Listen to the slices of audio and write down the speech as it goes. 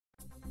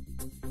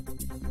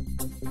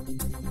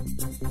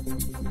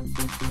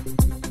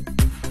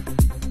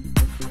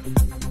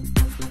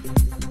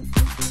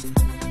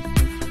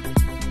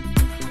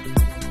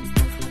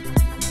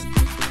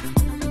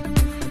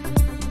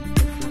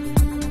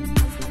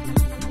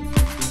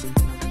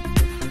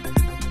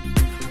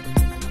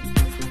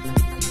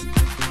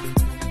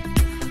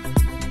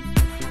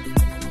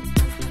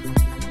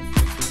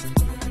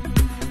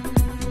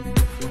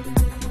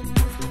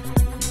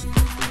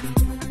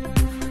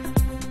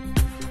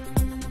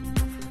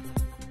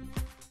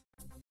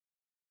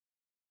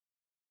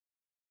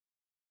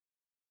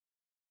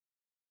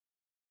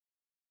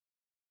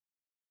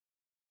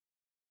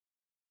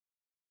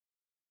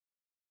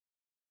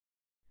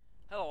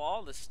Hello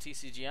all, this is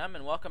TCGM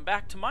and welcome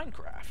back to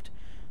Minecraft.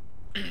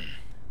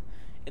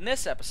 In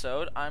this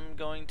episode, I'm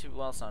going to,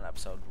 well, it's not an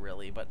episode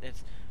really, but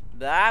it's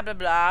blah blah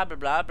blah blah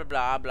blah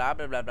blah blah blah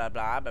blah blah blah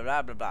blah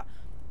blah blah blah.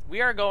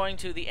 We are going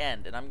to the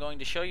end, and I'm going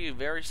to show you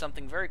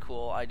something very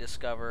cool I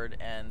discovered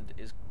and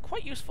is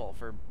quite useful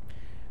for,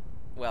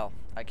 well,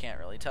 I can't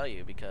really tell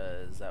you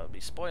because that would be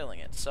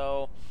spoiling it.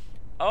 So,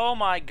 oh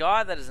my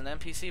god, that is an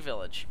NPC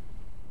village.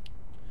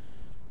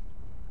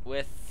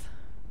 With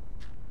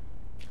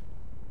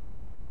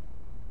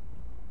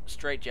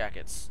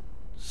straitjackets.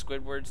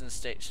 Squidwards and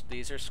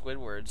these are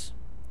Squidwards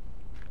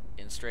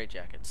in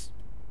straitjackets.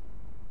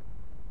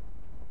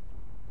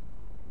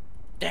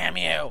 Damn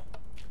you!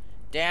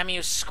 Damn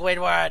you,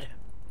 Squidward!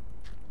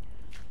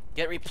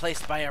 Get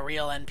replaced by a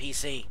real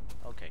NPC.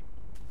 Okay.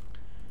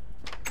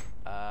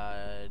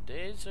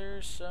 These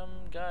are some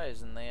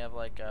guys, and they have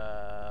like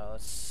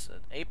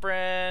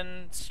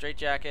apron,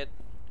 straitjacket,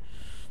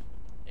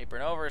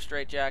 apron over,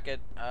 straitjacket.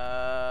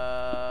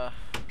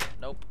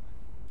 Nope.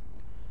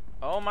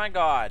 Oh my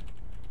god.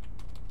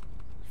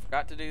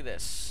 Forgot to do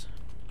this.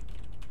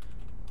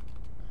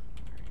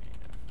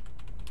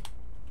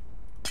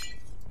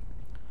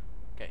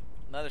 Okay,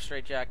 another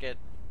straitjacket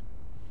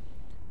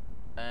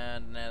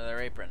and another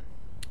apron.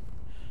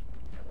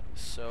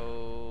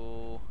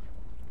 So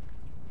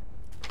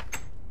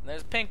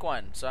there's a pink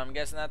one, so I'm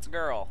guessing that's a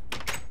girl.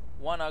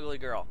 One ugly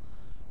girl.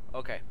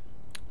 Okay.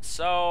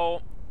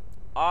 So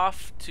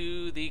off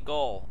to the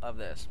goal of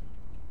this.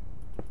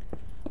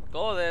 The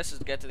goal of this is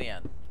to get to the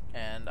end.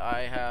 And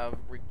I have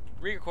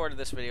re-recorded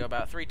this video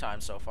about 3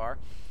 times so far,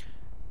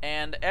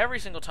 and every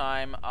single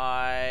time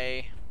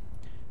I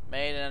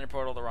made an ender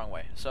portal the wrong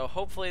way. So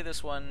hopefully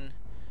this one,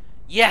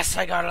 yes,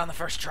 I got it on the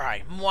first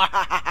try.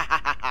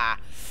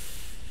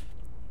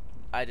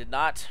 I did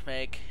not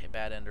make a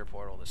bad ender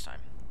portal this time.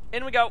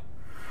 In we go.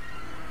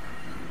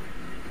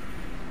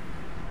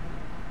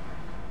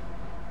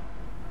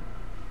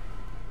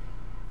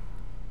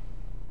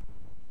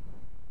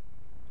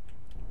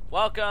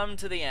 Welcome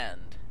to the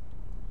end.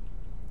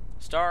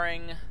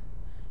 Starring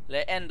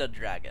the Ender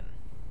Dragon.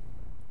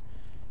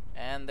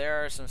 And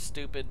there are some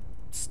stupid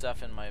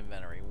stuff in my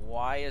inventory.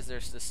 Why is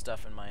there this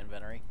stuff in my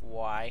inventory?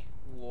 Why?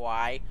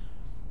 Why?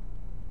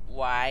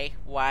 Why?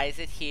 Why is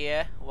it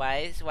here?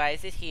 Why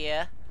is it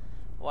here?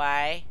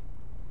 Why?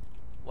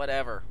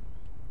 Whatever.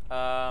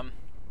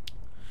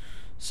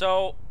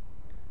 So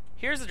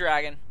here's the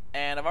dragon,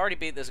 and I've already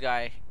beat this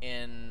guy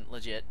in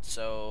legit,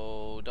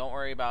 so don't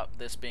worry about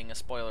this being a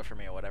spoiler for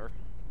me or whatever.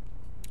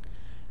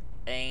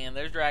 And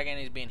there's Dragon.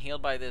 He's being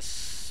healed by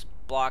this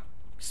block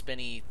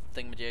spinny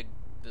thingamajig,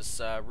 this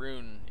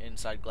rune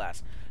inside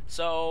glass.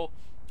 So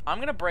I'm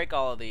gonna break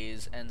all of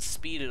these and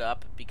speed it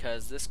up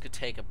because this could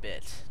take a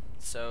bit.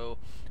 So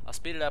I'll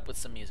speed it up with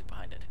some music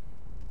behind it.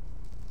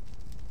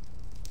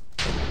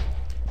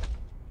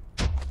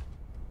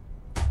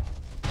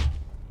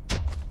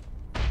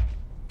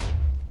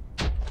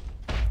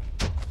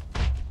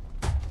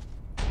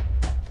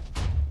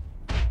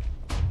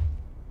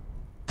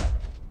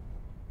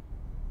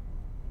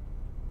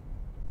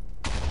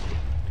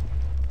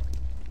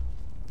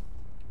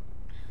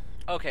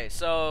 Okay,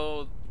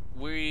 so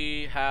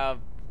we have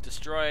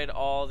destroyed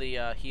all the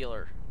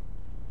healer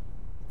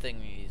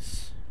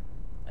thingies,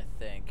 I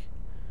think.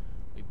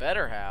 We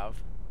better have.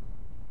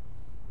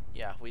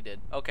 Yeah, we did.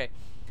 Okay,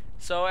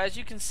 so as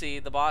you can see,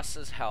 the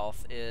boss's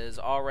health is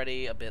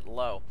already a bit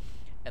low.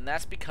 And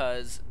that's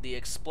because the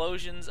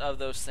explosions of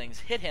those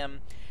things hit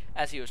him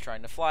as he was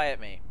trying to fly at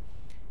me.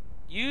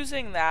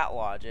 Using that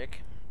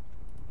logic,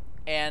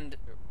 and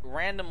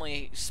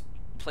randomly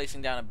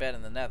placing down a bed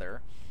in the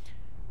nether,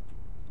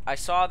 I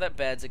saw that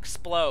beds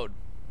explode.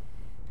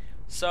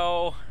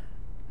 So,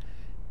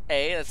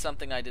 A, that's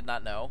something I did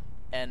not know,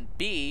 and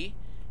B,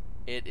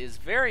 it is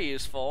very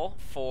useful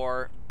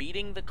for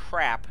beating the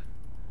crap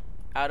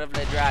out of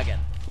the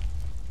dragon.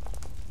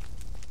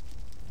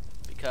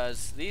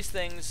 Because these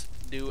things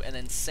do an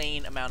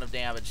insane amount of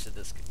damage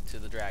to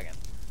the dragon.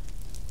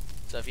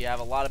 So if you have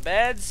a lot of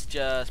beds,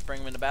 just bring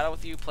them into battle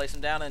with you, place them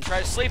down, and try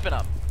to sleep in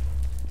them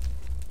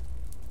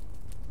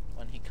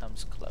when he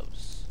comes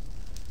close.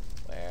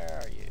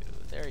 Where are you?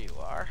 There you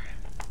are.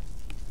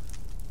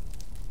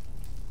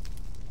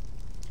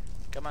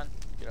 Come on,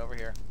 get over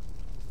here.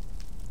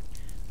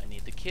 I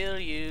need to kill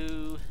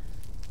you.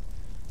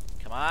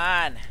 Come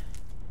on.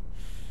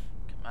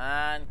 Come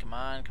on, come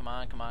on, come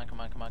on, come on, come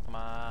on, come on, come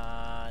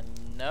on.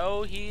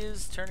 No, he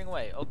is turning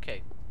away.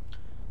 Okay.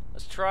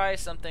 Let's try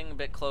something a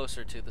bit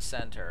closer to the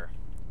center.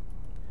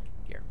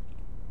 Here.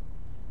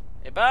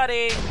 Hey,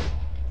 buddy!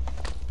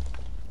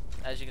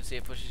 As you can see,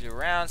 it pushes you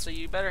around, so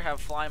you better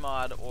have fly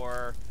mod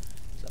or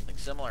something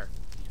similar,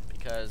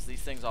 because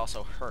these things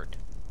also hurt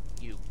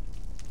you.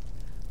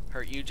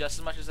 Hurt you just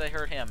as much as they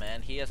hurt him,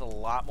 and he has a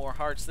lot more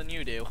hearts than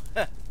you do.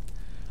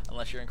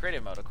 Unless you're in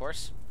creative mode, of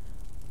course.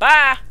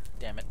 Bah!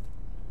 Damn it.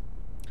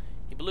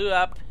 He blew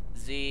up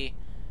the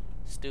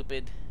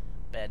stupid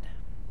bed.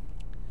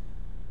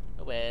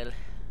 Oh well.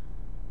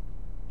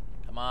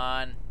 Come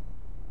on.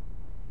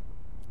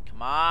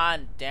 Come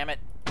on, damn it.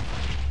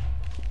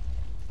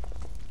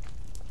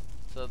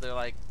 So they're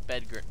like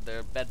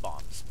they're bed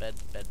bombs. Bed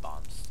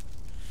bombs.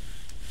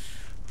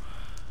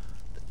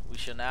 We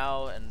shall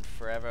now and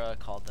forever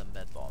call them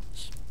bed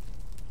bombs.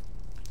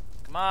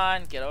 Come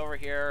on, get over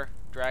here,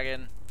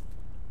 dragon.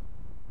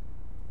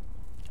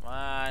 Come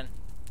on.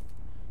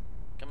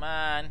 Come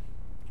on.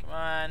 Come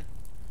on.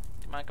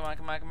 Come on, come on,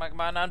 come on, come on,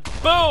 come on, and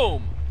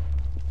boom!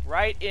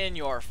 Right in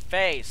your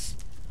face.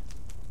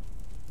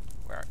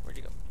 Where'd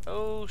you go?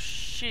 Oh,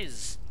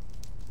 shiz.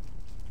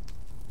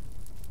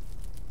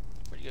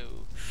 Where'd you go?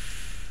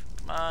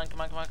 Come on, come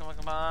on, come on, come on,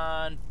 come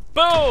on.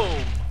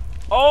 Boom!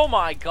 Oh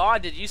my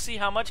god, did you see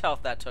how much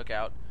health that took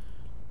out?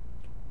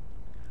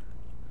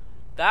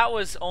 That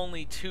was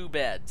only 2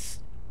 beds.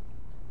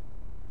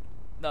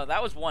 No,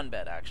 that was 1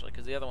 bed, actually,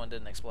 because the other one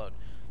didn't explode.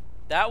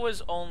 That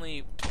was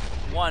only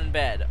 1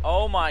 bed.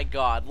 Oh my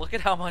god, look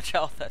at how much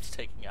health that's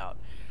taking out.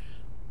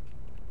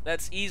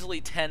 That's easily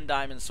 10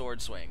 diamond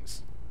sword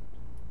swings.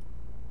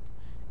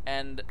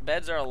 And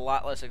beds are a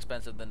lot less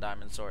expensive than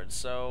diamond swords,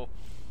 so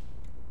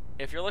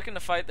if you're looking to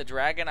fight the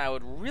dragon, I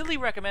would really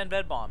recommend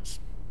bed bombs.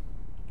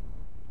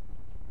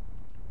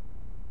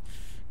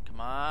 Come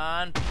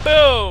on.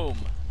 Boom!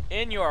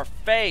 In your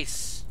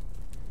face.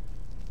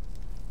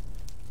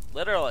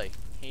 Literally.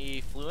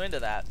 He flew into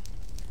that.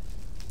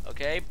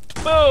 Okay.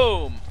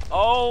 Boom!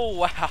 Oh,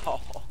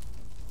 wow.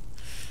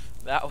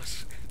 That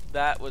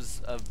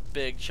was a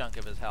big chunk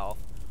of his health.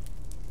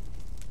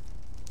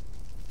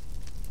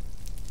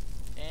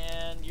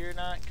 And you're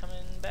not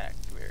coming back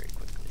very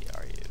quickly,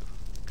 are you?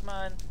 Come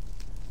on.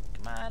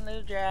 Come on,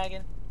 little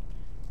dragon.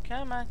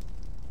 Come on.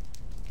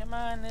 Come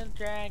on, little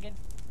dragon.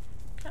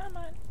 Come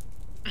on.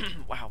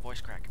 Wow,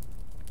 voice crack.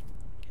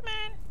 Come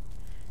on.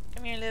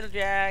 Come here, little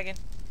dragon.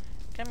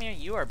 Come here.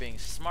 You are being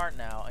smart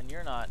now, and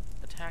you're not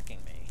attacking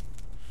me.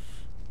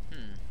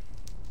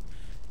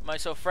 Am I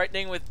so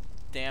frightening with...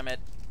 Damn it.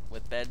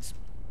 With beds?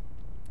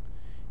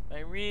 Am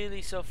I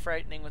really so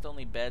frightening with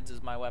only beds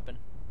as my weapon?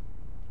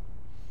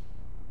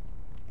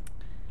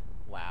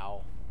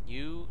 Wow.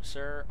 You,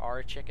 sir, are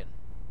a chicken.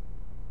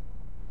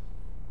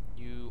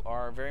 You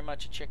are very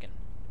much a chicken.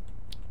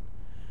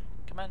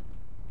 Come on.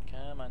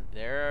 Come on.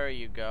 There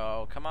you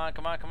go. Come on,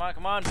 come on, come on,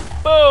 come on.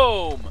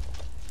 Boom!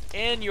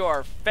 In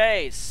your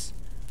face.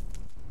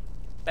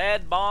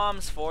 Bed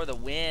bombs for the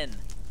win.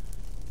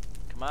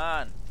 Come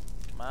on.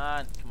 Come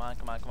on. Come on,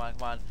 come on, come on,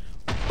 come on.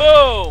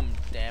 Boom!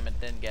 Damn it,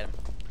 didn't get him.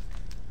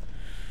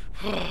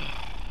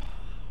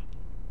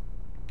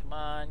 Come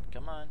on,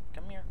 come on.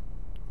 Come here.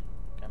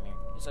 Come here.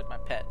 He's like my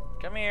pet.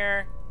 Come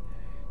here.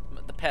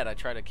 The pet I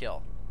try to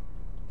kill.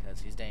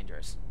 Because he's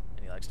dangerous.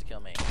 And he likes to kill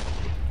me.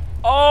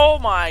 Oh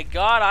my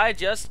god, I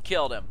just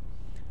killed him.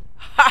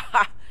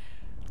 Ha!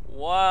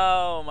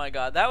 Whoa, my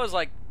god. That was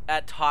like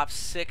at top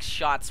 6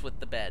 shots with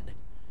the bed.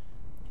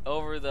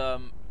 Over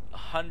the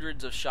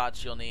hundreds of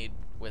shots you'll need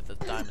with a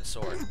diamond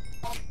sword.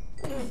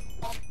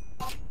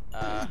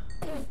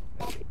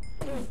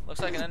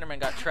 Looks like an Enderman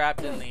got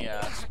trapped in the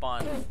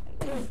spawn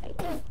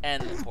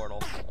end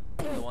portal.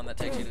 The one that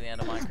takes you to the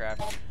end of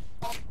Minecraft.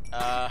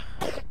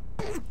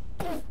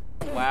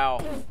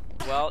 Wow.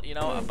 Well, you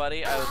know,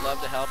 buddy, I would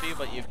love to help you,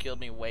 but you've killed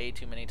me way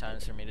too many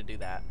times for me to do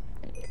that.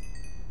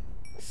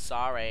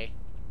 Sorry.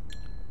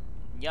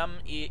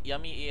 Yummy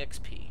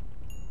EXP.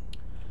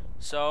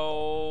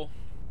 So,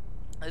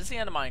 this is the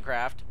end of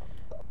Minecraft,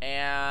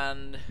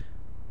 and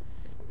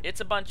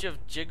it's a bunch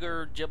of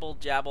jigger, jibble,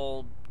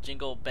 jabble,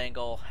 jingle,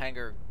 bangle,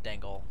 hanger,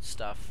 dangle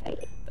stuff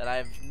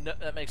that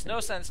that makes no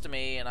sense to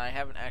me, and I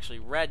haven't actually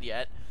read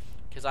yet,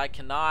 because I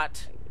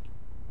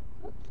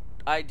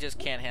just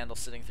can't handle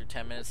sitting through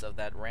 10 minutes of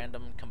that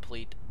random,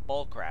 complete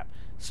bullcrap.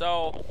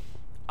 So,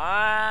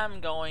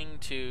 I'm going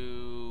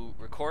to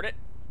record it,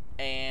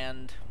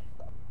 and...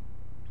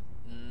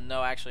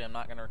 No, actually, I'm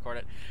not going to record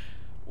it.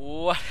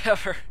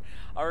 Whatever.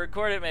 I'll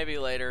record it maybe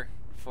later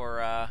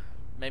for,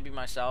 maybe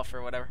myself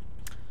or whatever.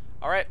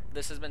 Alright,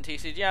 this has been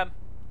TCGM.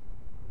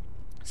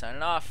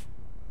 Signing off.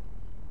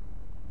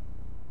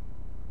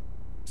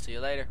 See you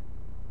later.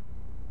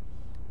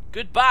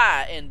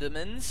 Goodbye,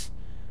 Endermans.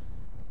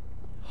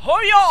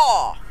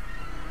 Hoya!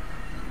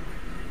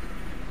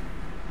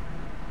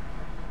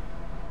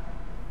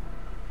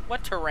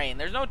 What terrain?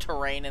 There's no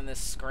terrain in this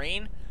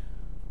screen.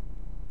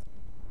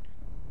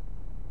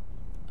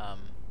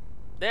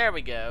 There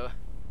we go.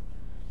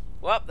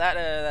 Well,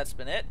 that's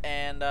been it,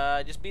 and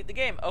I just beat the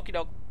game. Okie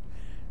doke.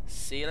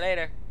 See you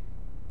later.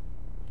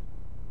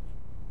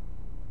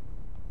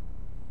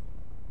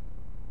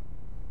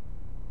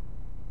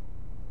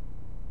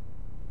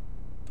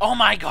 Oh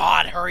my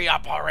god, hurry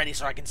up already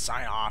so I can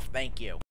sign off. Thank you.